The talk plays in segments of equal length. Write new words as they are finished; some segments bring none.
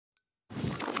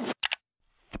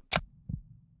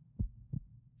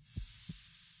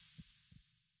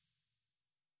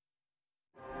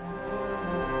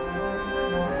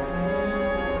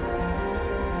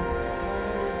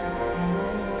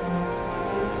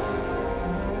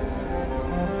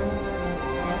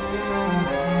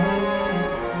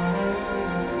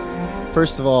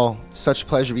First of all, such a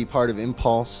pleasure to be part of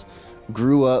Impulse.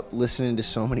 Grew up listening to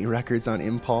so many records on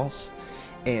Impulse,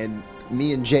 and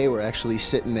me and Jay were actually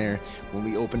sitting there when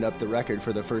we opened up the record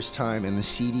for the first time, and the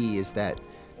CD is that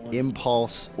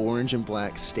Impulse orange and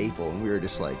black staple, and we were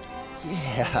just like,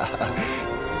 yeah.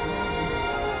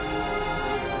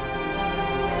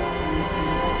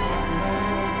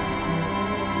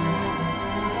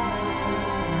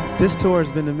 This tour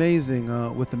has been amazing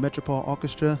with the Metropole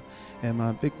Orkestra and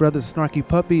my big brother Snarky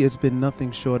Puppy. It's been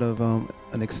nothing short of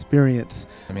an experience.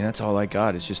 I mean, that's all I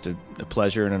got. It's just a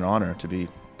pleasure and an honor to be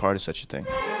part of such a thing.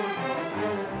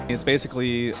 It's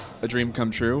basically a dream come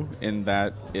true in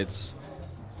that it's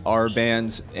our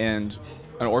band and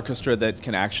an orchestra that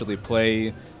can actually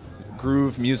play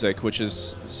groove music, which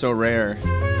is so rare.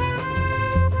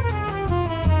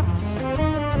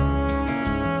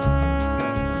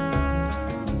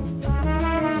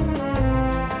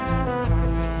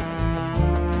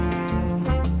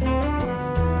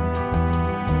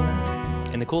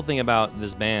 And the cool thing about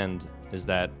this band is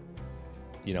that,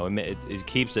 you know, it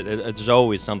keeps it. There's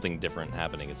always something different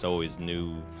happening. It's always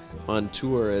new. On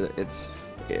tour,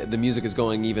 the music is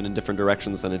going even in different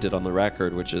directions than it did on the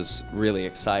record, which is really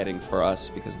exciting for us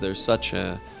because there's such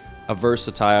a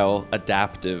versatile,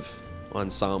 adaptive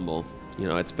ensemble. You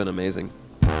know, it's been amazing.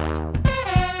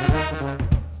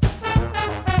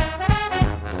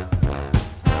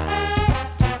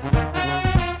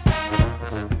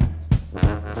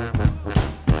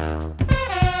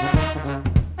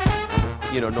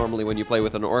 You know, normally when you play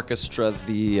with an orchestra,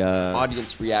 the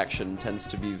audience reaction tends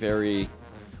to be very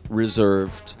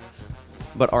reserved.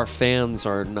 But our fans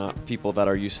are not people that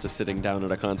are used to sitting down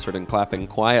at a concert and clapping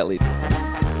quietly.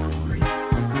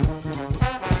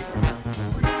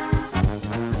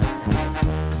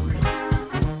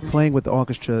 Playing with the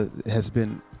orchestra has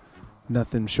been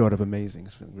nothing short of amazing.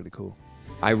 It's been really cool.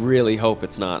 I really hope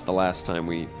it's not the last time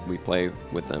we play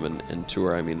with them and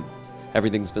tour. I mean,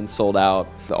 everything's been sold out.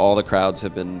 All the crowds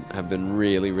have been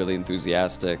really, really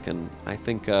enthusiastic, and I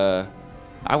think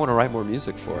I want to write more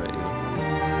music for it. You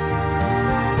know?